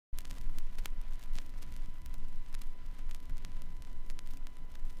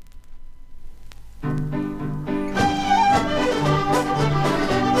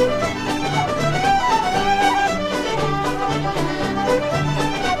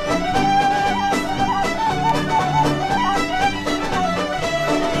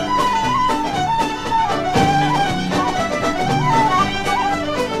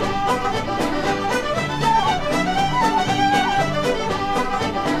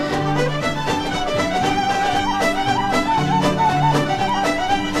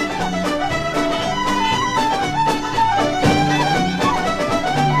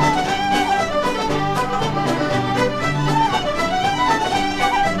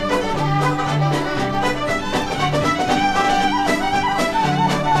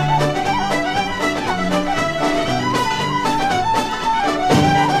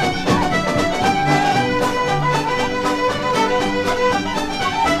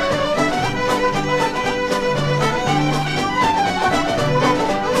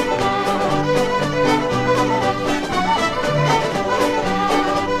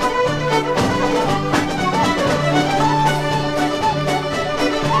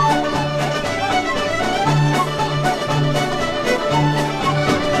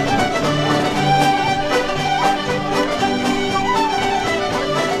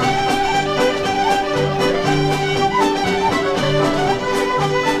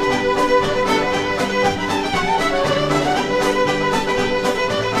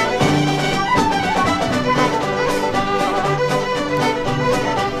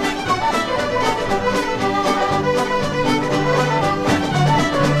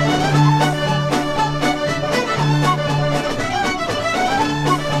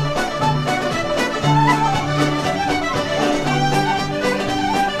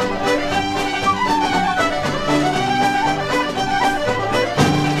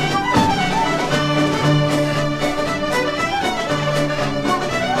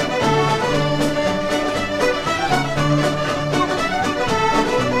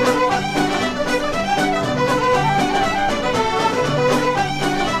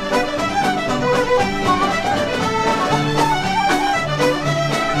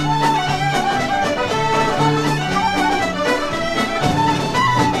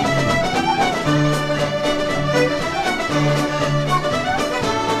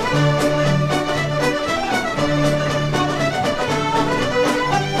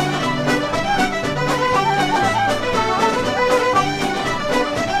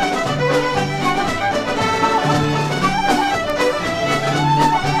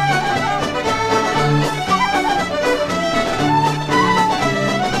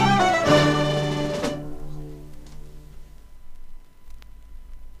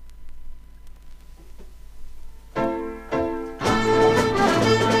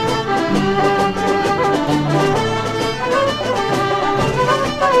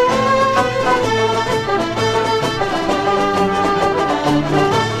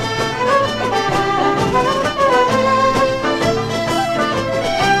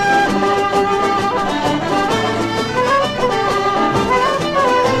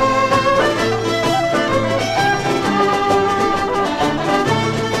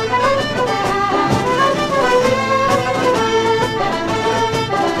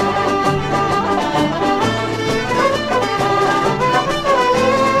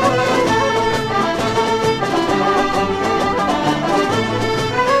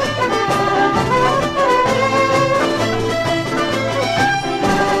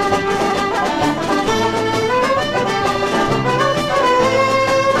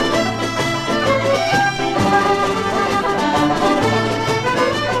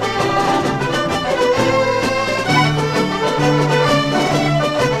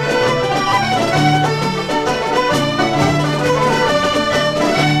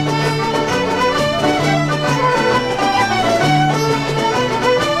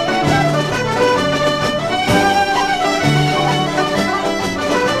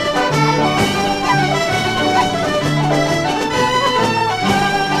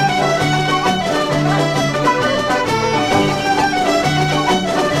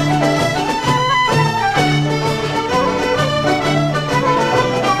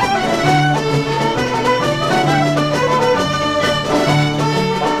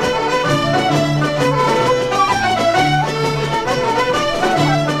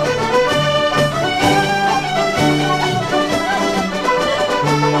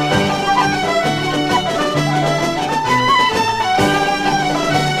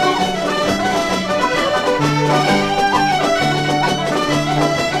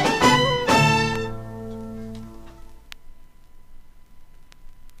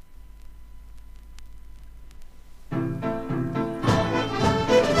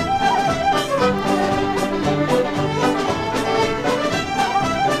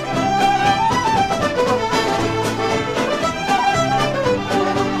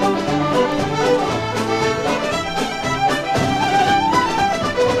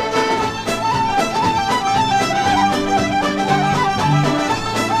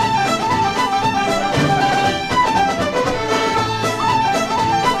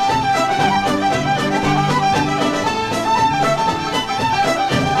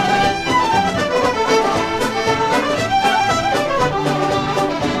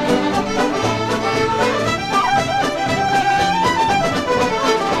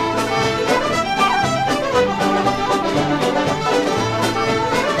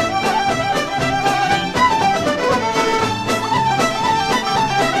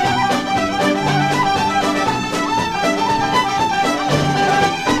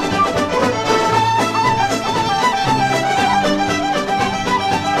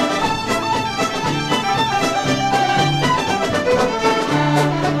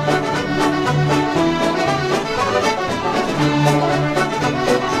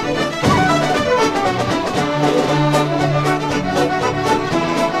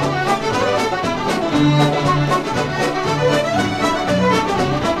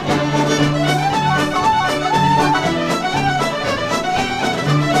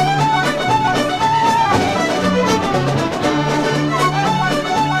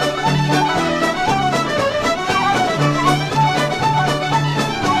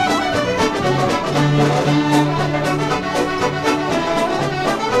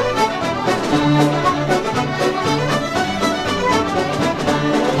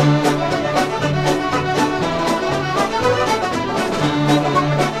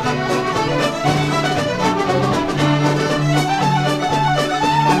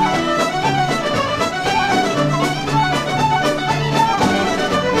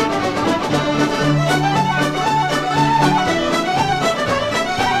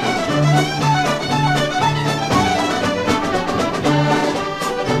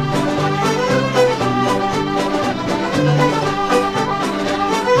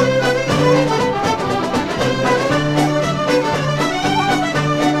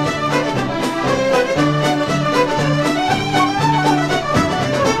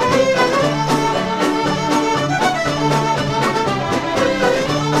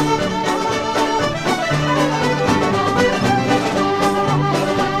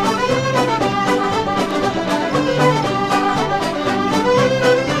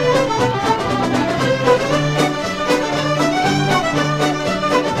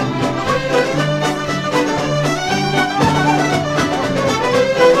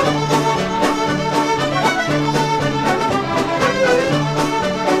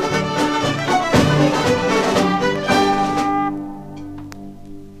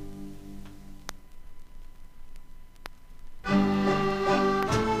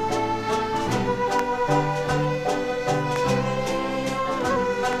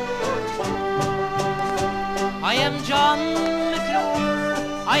John McClure,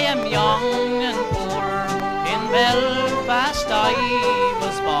 I am young and poor. In Belfast I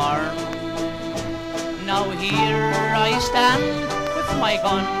was born. Now here I stand with my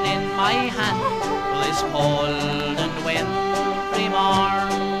gun in my hand, this cold and wintry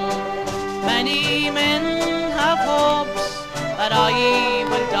morn. Many men have hopes that I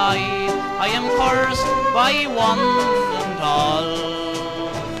will die. I am cursed by one and all.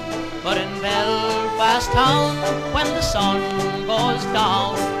 But in Belfast town, when the sun goes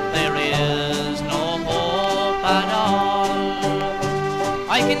down, there is no hope at all.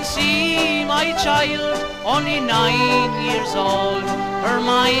 I can see my child, only 9 years old, her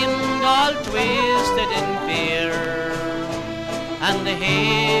mind all twisted in fear, and the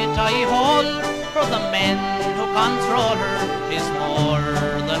hate I hold for the men who control her is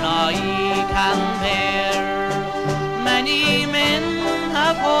more than I can bear. Many men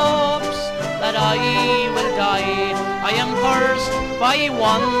have hopes that I will die. I am cursed by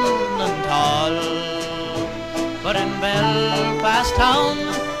one and all. But in Belfast town,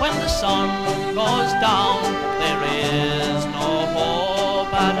 when the sun goes down, there is no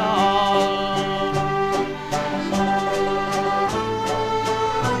hope at all.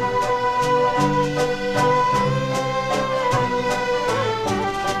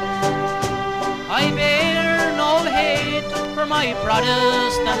 I bear no hate for my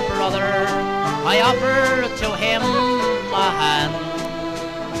Protestant brother. I offer to him a hand.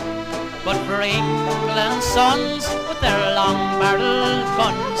 But for England's sons with their long-barreled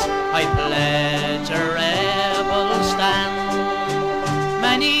guns, I pledge a rebel stand.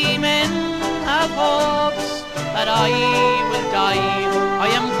 Many men have hopes that I will die. I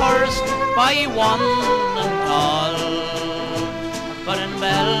am cursed by one and all. But in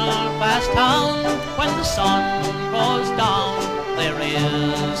Belfast town, when the sun goes down, there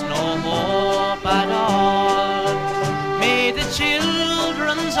is no hope at all. May the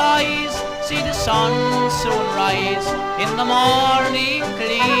children's eyes see the sun soon rise in the morning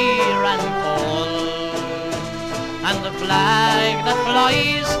clear and cold, and the flag that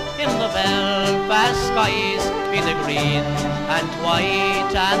flies in the Belfast skies be the green and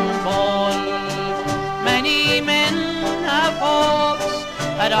white and gold. Many men have hopes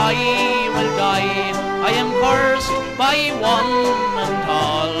that I will die. I am cursed by one and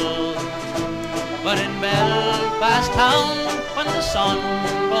all. But in Belfast town, when the sun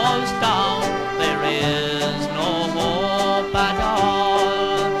goes down, there is no hope at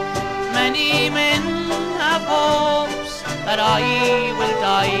all. Many men have hopes that I will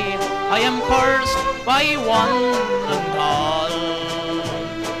die. I am cursed by one and all.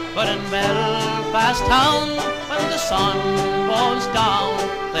 But in Belfast town, when the sun goes down,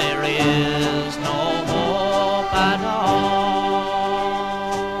 there is no hope at all.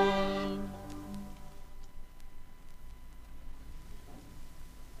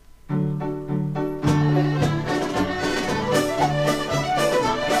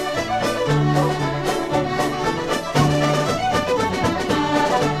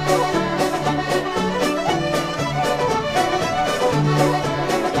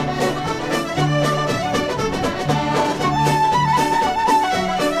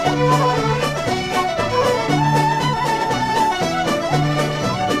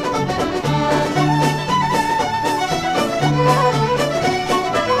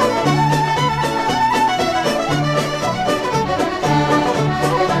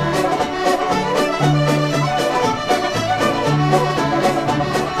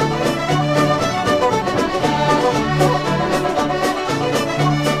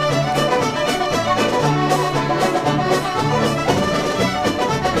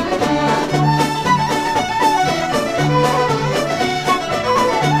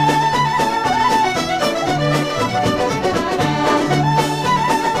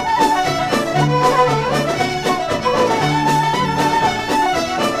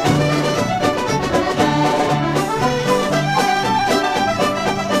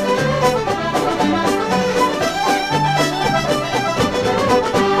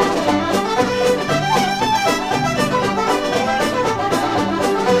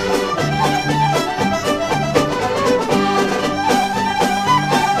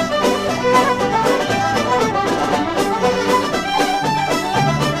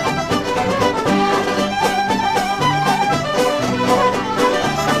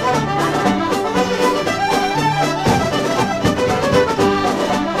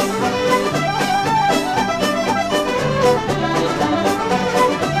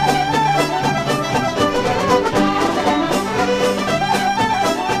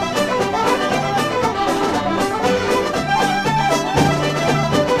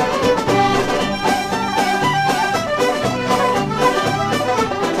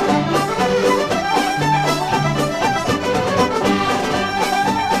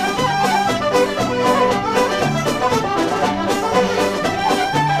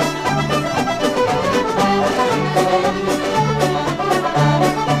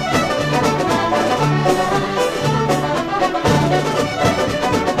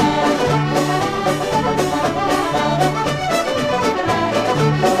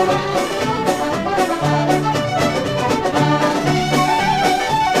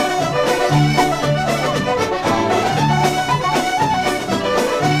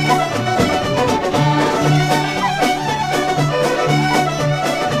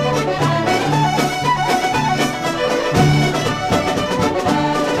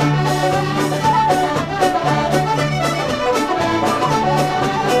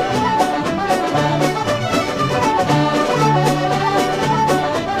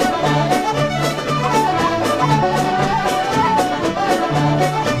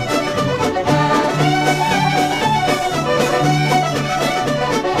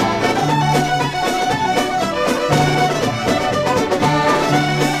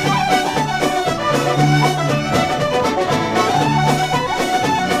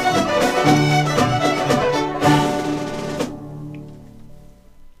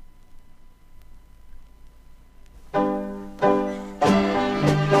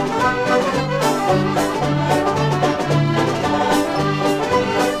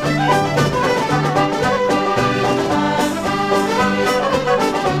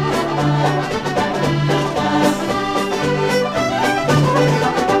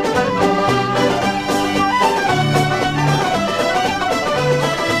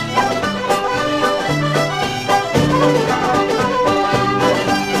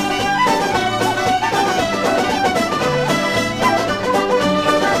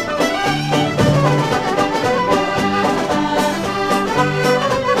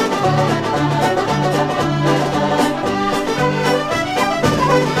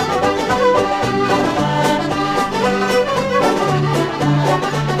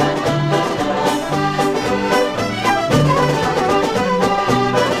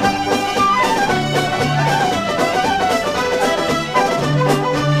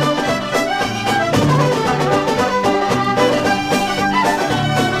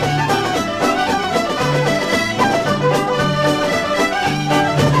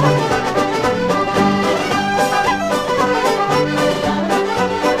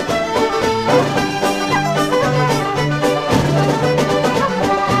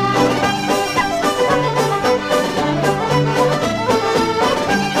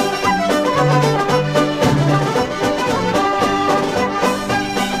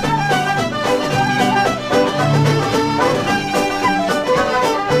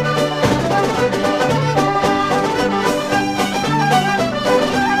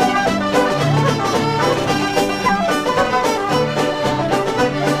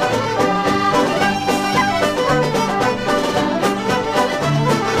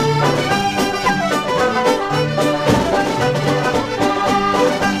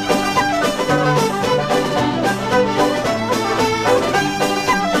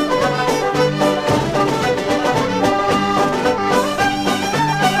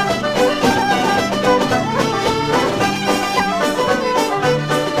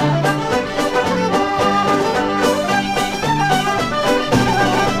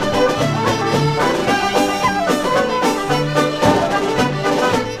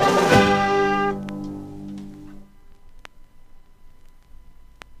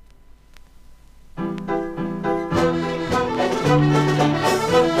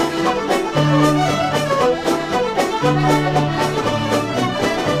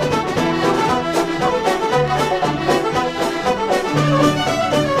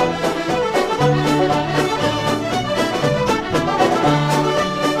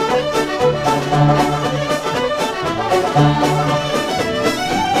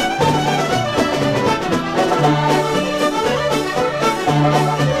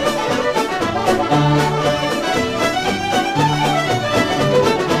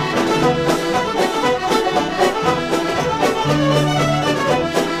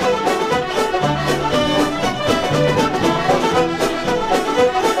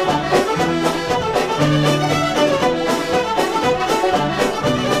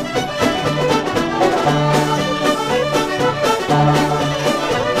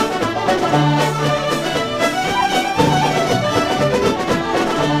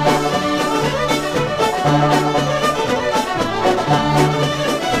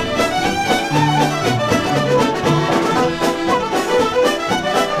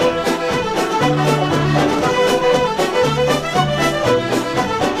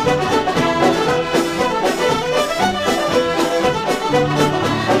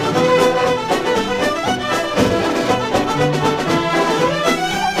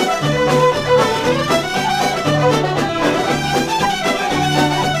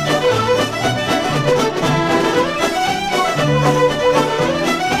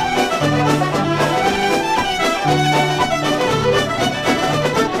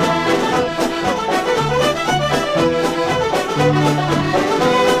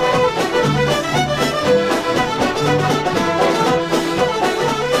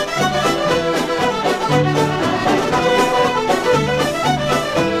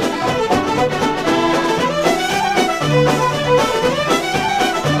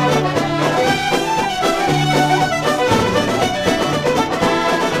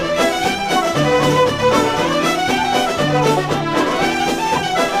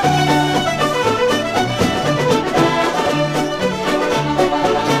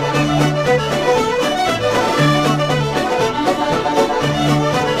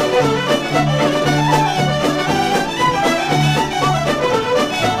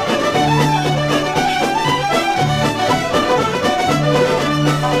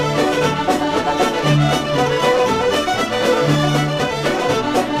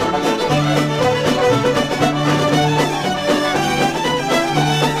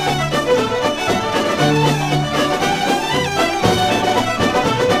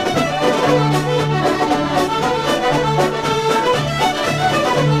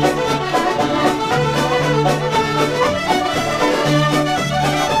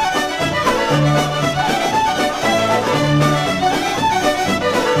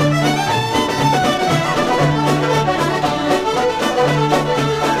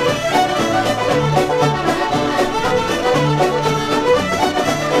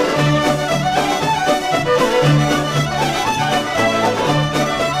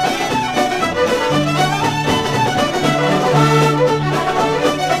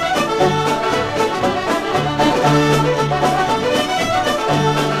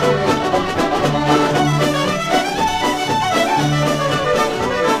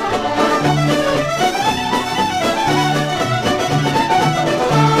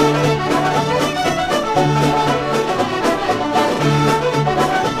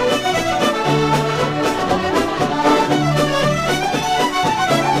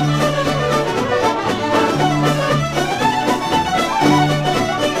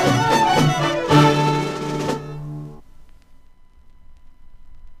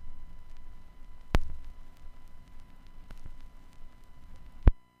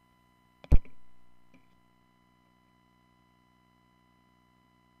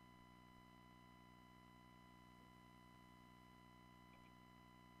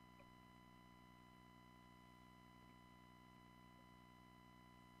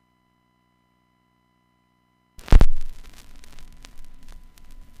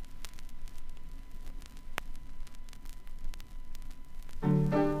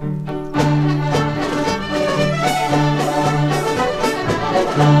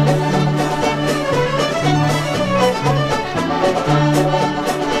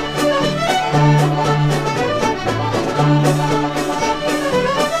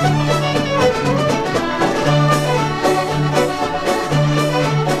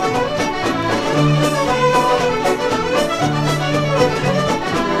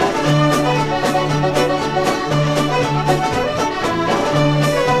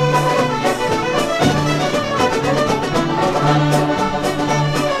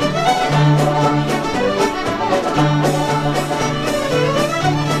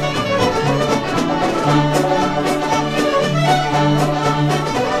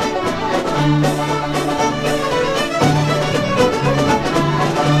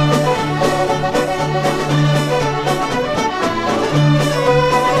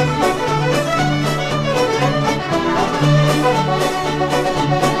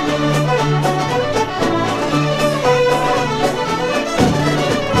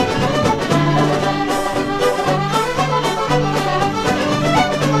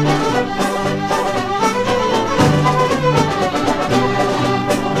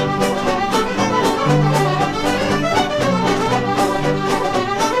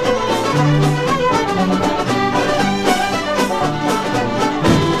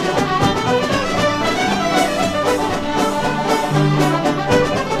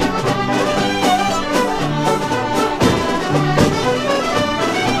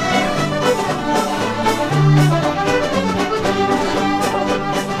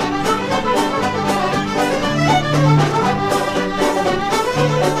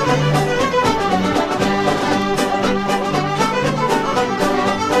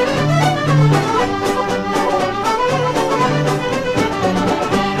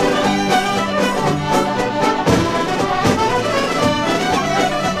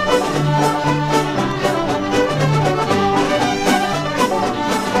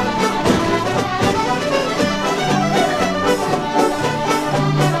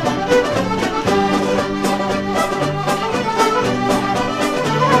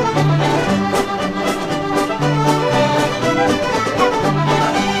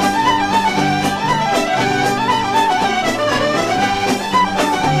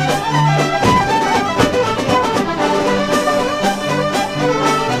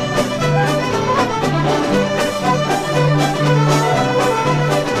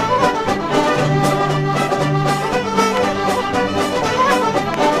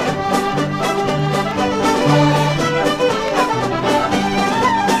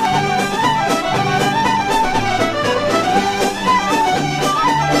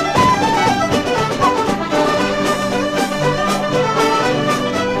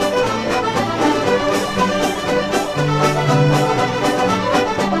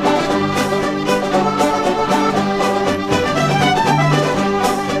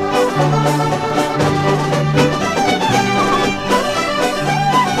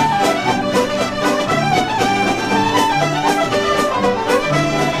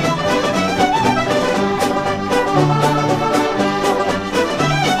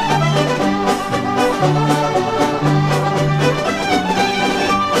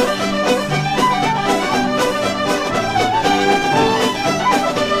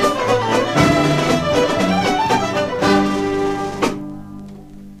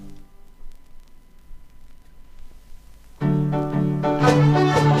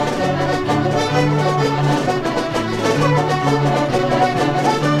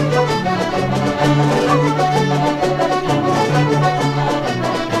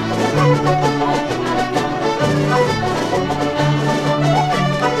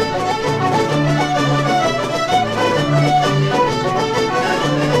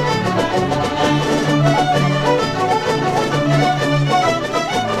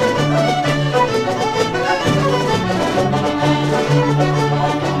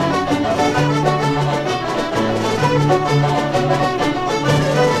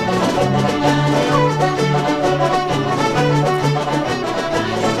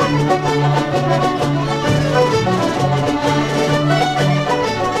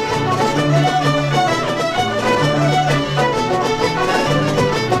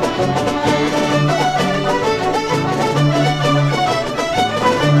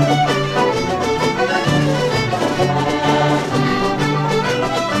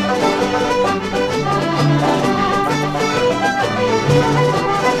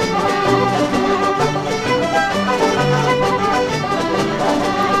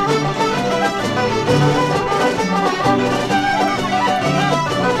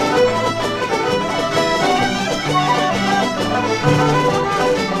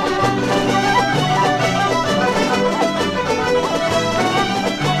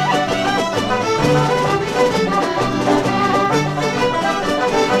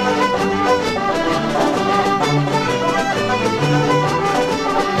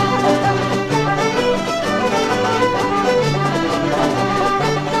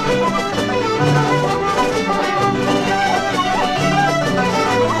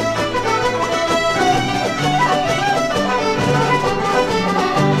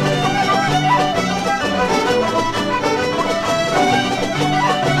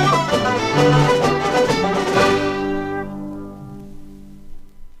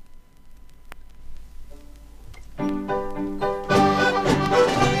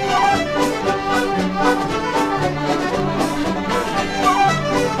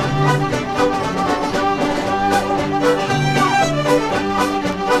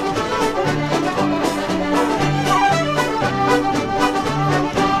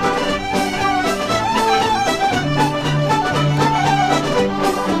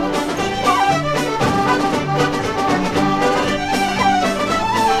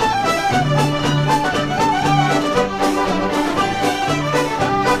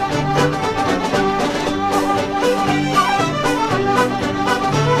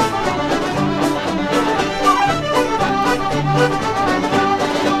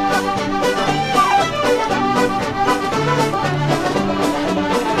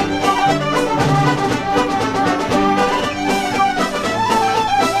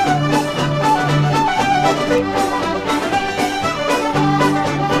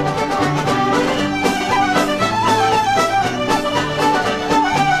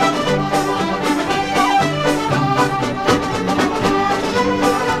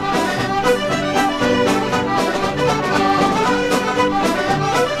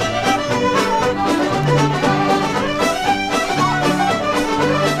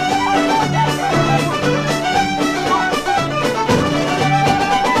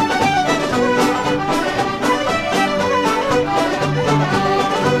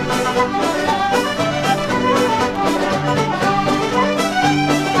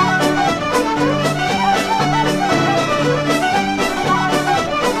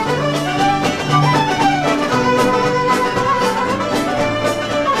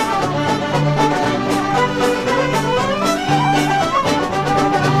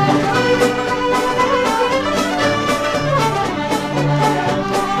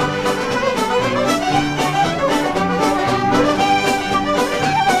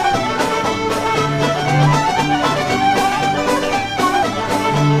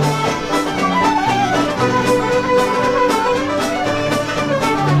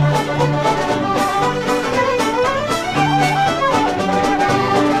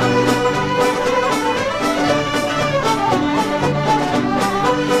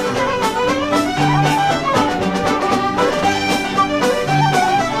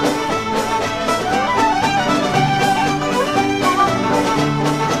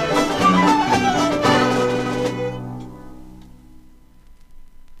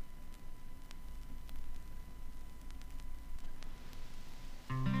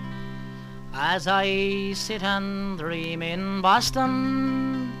 As I sit and dream in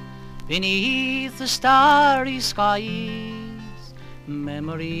Boston, beneath the starry skies,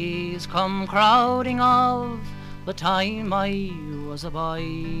 memories come crowding of the time I was a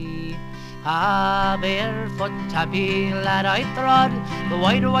boy. A barefoot tappy lad I trod the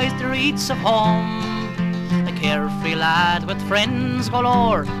wide streets of home, a carefree lad with friends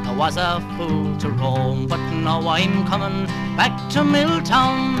galore. I was a fool to roam, but now I'm coming back to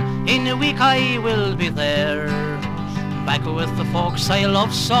Miltown. In a week I will be there, back with the folks I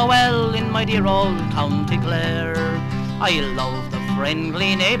love so well in my dear old County Clare. I love the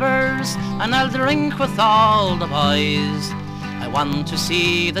friendly neighbours and I'll drink with all the boys. I want to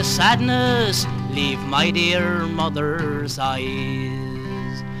see the sadness leave my dear mother's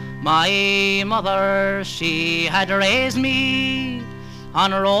eyes. My mother, she had raised me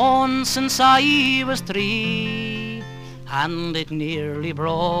on her own since I was 3, and it nearly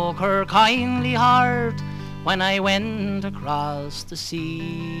broke her kindly heart when I went across the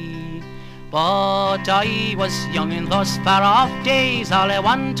sea. But I was young in those far off days, all I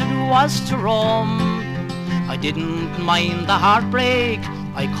wanted to do was to roam. I didn't mind the heartbreak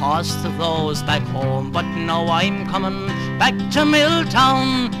I caused to those back home, but now I'm coming back to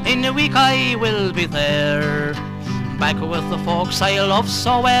Miltown. In a week I will be there, back with the folks I love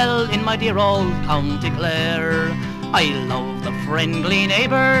so well in my dear old County Clare. I love the friendly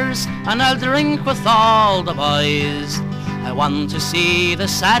neighbours, and I'll drink with all the boys. I want to see the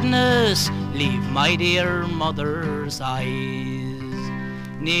sadness leave my dear mother's eyes.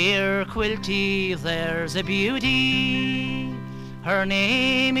 Near Quilty there's a beauty, her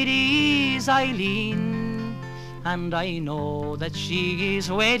name it is Eileen, and I know that she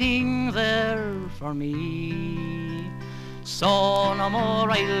is waiting there for me. So no more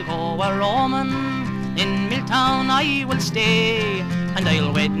I'll go a roaming, in Miltown I will stay, and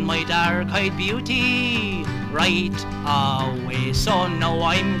I'll wed my dark-eyed beauty right away. So now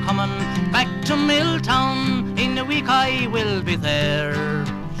I'm coming back to Miltown, in a week I will be there,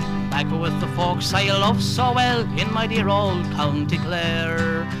 back with the folks I love so well in my dear old County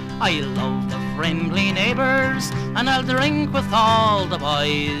Clare. I love the friendly neighbours, and I'll drink with all the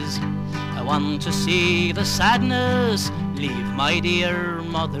boys. I want to see the sadness leave my dear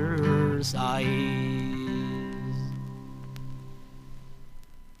mother's eyes.